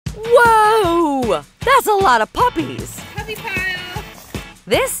Whoa! That's a lot of puppies! Puppy pile!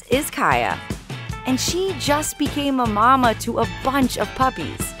 This is Kaya, and she just became a mama to a bunch of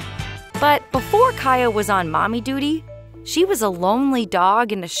puppies. But before Kaya was on mommy duty, she was a lonely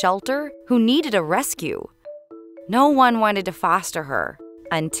dog in a shelter who needed a rescue. No one wanted to foster her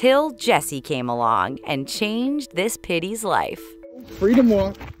until Jessie came along and changed this pittie's life. Freedom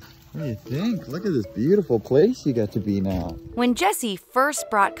walk. What do you think? Look at this beautiful place you got to be now. When Jessie first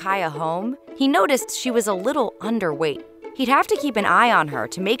brought Kaya home, he noticed she was a little underweight. He'd have to keep an eye on her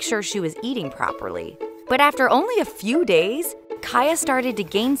to make sure she was eating properly. But after only a few days, Kaya started to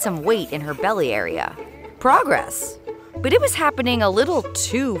gain some weight in her belly area. Progress. But it was happening a little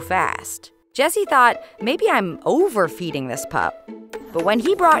too fast. Jessie thought, maybe I'm overfeeding this pup. But when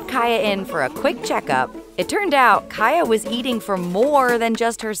he brought Kaya in for a quick checkup, it turned out Kaya was eating for more than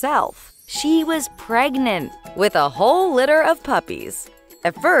just herself. She was pregnant with a whole litter of puppies.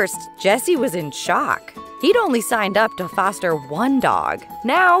 At first, Jessie was in shock. He'd only signed up to foster one dog.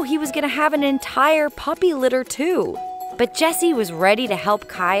 Now he was gonna have an entire puppy litter too. But Jessie was ready to help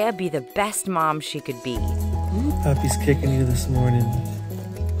Kaya be the best mom she could be. Puppy's kicking you this morning.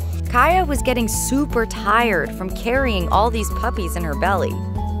 Kaya was getting super tired from carrying all these puppies in her belly.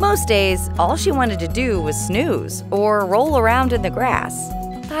 Most days, all she wanted to do was snooze or roll around in the grass.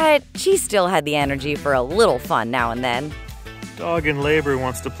 But she still had the energy for a little fun now and then. Dog in labor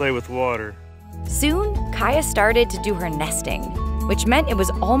wants to play with water. Soon, Kaya started to do her nesting, which meant it was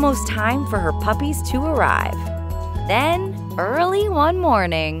almost time for her puppies to arrive. Then, early one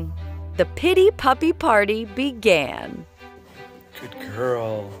morning, the Pittie Puppy Party began. Good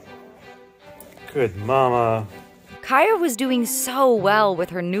girl. Good mama. Kaya was doing so well with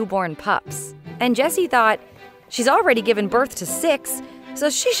her newborn pups, and Jessie thought, she's already given birth to 6, so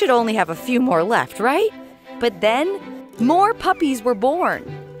she should only have a few more left, right? But then, more puppies were born,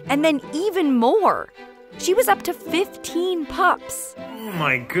 and then even more. She was up to 15 pups. Oh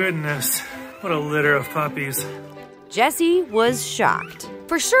my goodness, what a litter of puppies. Jessie was shocked.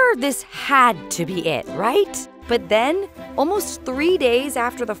 For sure, this had to be it, right? But then, almost 3 days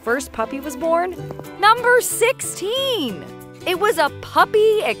after the first puppy was born, number 16! It was a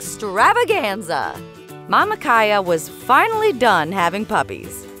puppy extravaganza. Mama Kaya was finally done having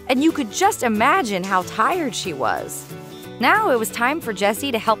puppies, and you could just imagine how tired she was. Now it was time for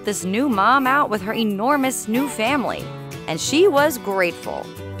Jessie to help this new mom out with her enormous new family, and she was grateful,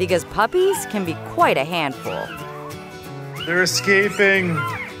 because puppies can be quite a handful. They're escaping.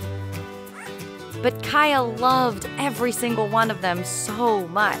 But Kaya loved every single one of them so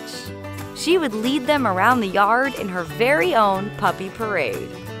much. She would lead them around the yard in her very own puppy parade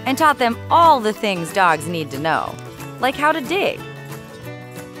and taught them all the things dogs need to know, like how to dig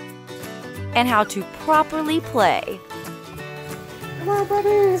and how to properly play. Come on,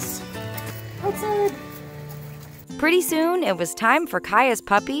 puppies! Outside! Pretty soon, it was time for Kaya's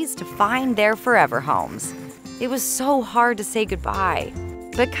puppies to find their forever homes. It was so hard to say goodbye.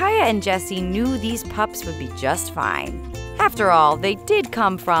 But Kaya and Jessie knew these pups would be just fine. After all, they did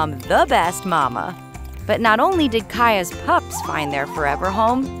come from the best mama. But not only did Kaya's pups find their forever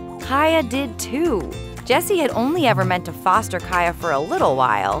home, Kaya did too. Jessie had only ever meant to foster Kaya for a little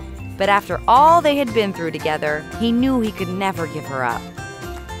while, but after all they had been through together, he knew he could never give her up.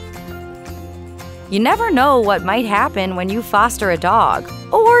 You never know what might happen when you foster a dog,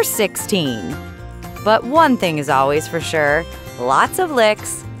 or 16. But one thing is always for sure. Lots of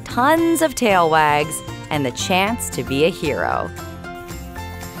licks, tons of tail wags, and the chance to be a hero.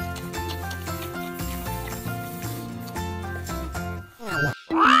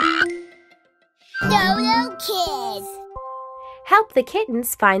 Dodo Kids. Help the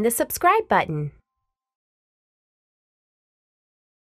kittens find the subscribe button.